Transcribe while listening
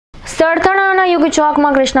સથાનાના યુગ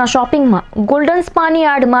ચોકમાં કૃષ્ણા શોપિંગમાં ગોલ્ડન સ્પાની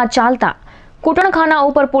આડમાં ચાલતા કુટણ ખાના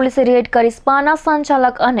ઉપર પોલીસે રેડ કરી સ્પાના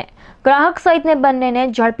સંચાલક અને ગ્રાહક સહિતને બંનેને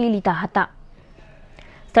ઝડપી લીધા હતા.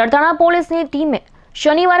 સથાના પોલીસની ટીમે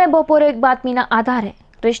શનિવારે બપોરે એક બાતમીના આધારે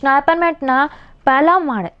કૃષ્ણા એપાર્ટમેન્ટના પહેલા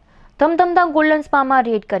માળે ધમધમતા ગોલ્ડન સ્પામાં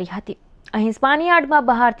રેડ કરી હતી. અહીં સ્પાની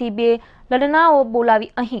આડમાં બહારથી બે લડનાઓ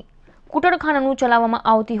બોલાવી અહીં કુટણખાનાનું ચલાવવામાં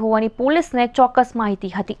આવતી હોવાની પોલીસને ચોક્કસ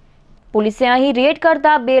માહિતી હતી. પોલીસે અહીં રેડ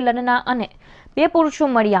કરતા બે લડના અને બે પુરુષો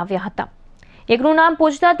મળી આવ્યા હતા. એકનું નામ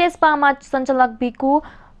પૂછતા તે સ્પામાં સંચાલક ભીખુ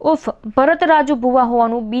ઉર્ફ ભરત રાજુ ભુવા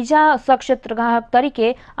હોવાનું, બીજા શખ્સ ગ્રાહક તરીકે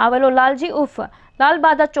આવેલો લાલજી ઉર્ફ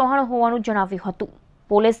લાલબાદા ચૌહાણ હોવાનું જણાવ્યું હતું.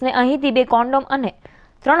 પોલીસને અહીંથી બે કોન્ડોમ અને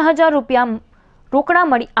 3000 રૂપિયા રોકડા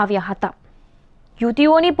મળી આવ્યા હતા.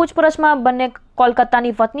 યુવતીઓની પૂછપરછમાં બંને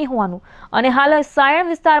કોલકાતાની વતની હોવાનું અને હાલ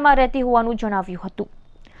સાયણ વિસ્તારમાં રહેતી હોવાનું જણાવ્યું હતું.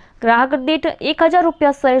 ગ્રાહક દીઠ 1000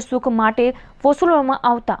 રૂપિયા શરીર સુખ માટે વસૂલવામાં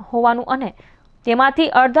આવતા હોવાનું અને તેમાંથી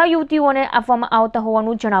અડધા યુવતીઓને આપવામાં આવતા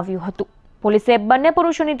હોવાનું જણાવ્યું હતું. પોલીસે બંને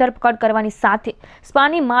પુરુષોની ધરપકડ કરવાની સાથે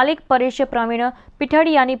સ્પાની માલિક પરેશ પ્રવીણ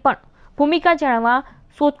પીઠડિયાની પણ ભૂમિકા જાણવા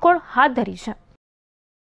શોધખોળ હાથ ધરી છે.